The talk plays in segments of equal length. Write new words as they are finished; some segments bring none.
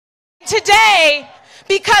today,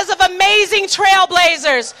 because of amazing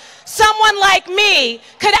trailblazers, someone like me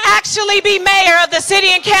could actually be mayor of the city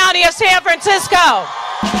and county of San Francisco.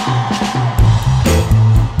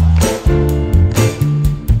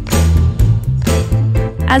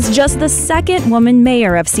 As just the second woman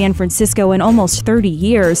mayor of San Francisco in almost 30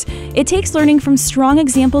 years, it takes learning from strong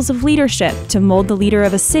examples of leadership to mold the leader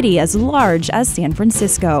of a city as large as San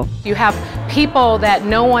Francisco. You have people that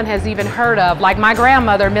no one has even heard of, like my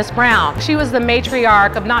grandmother, Miss Brown. She was the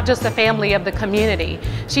matriarch of not just the family, of the community.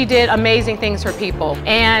 She did amazing things for people,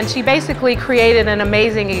 and she basically created an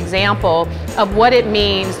amazing example of what it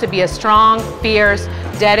means to be a strong, fierce,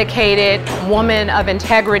 dedicated woman of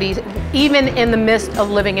integrity, even in the midst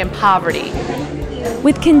of living in poverty.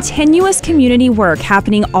 With continuous community work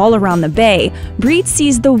happening all around the Bay, Breed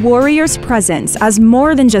sees the Warriors' presence as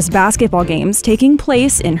more than just basketball games taking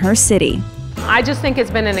place in her city. I just think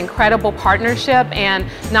it's been an incredible partnership, and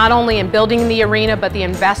not only in building the arena, but the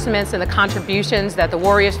investments and the contributions that the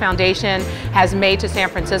Warriors Foundation has made to San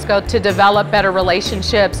Francisco to develop better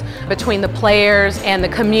relationships between the players and the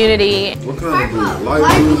community. What kind of blues?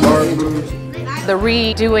 Light blues, dark blues? The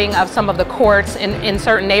redoing of some of the courts in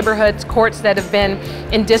certain neighborhoods, courts that have been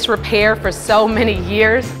in disrepair for so many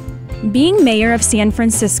years. Being mayor of San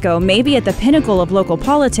Francisco may be at the pinnacle of local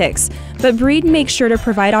politics, but Breed makes sure to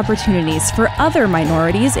provide opportunities for other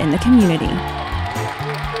minorities in the community.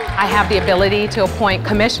 I have the ability to appoint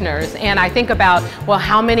commissioners, and I think about, well,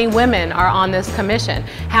 how many women are on this commission?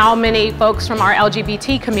 How many folks from our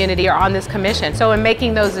LGBT community are on this commission? So in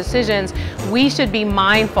making those decisions, we should be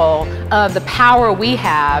mindful of the power we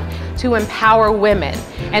have to empower women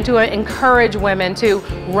and to encourage women to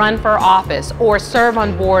run for office or serve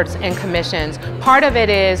on boards and commissions. Part of it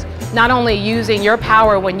is not only using your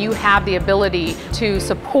power when you have the ability to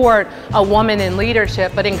support a woman in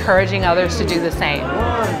leadership, but encouraging others to do the same.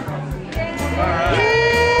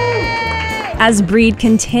 As Breed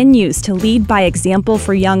continues to lead by example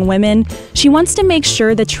for young women, she wants to make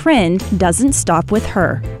sure the trend doesn't stop with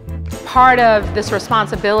her. Part of this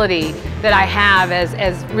responsibility that I have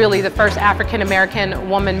as really the first African-American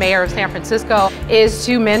woman mayor of San Francisco is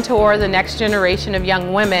to mentor the next generation of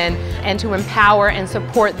young women and to empower and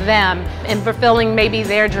support them in fulfilling maybe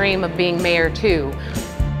their dream of being mayor too.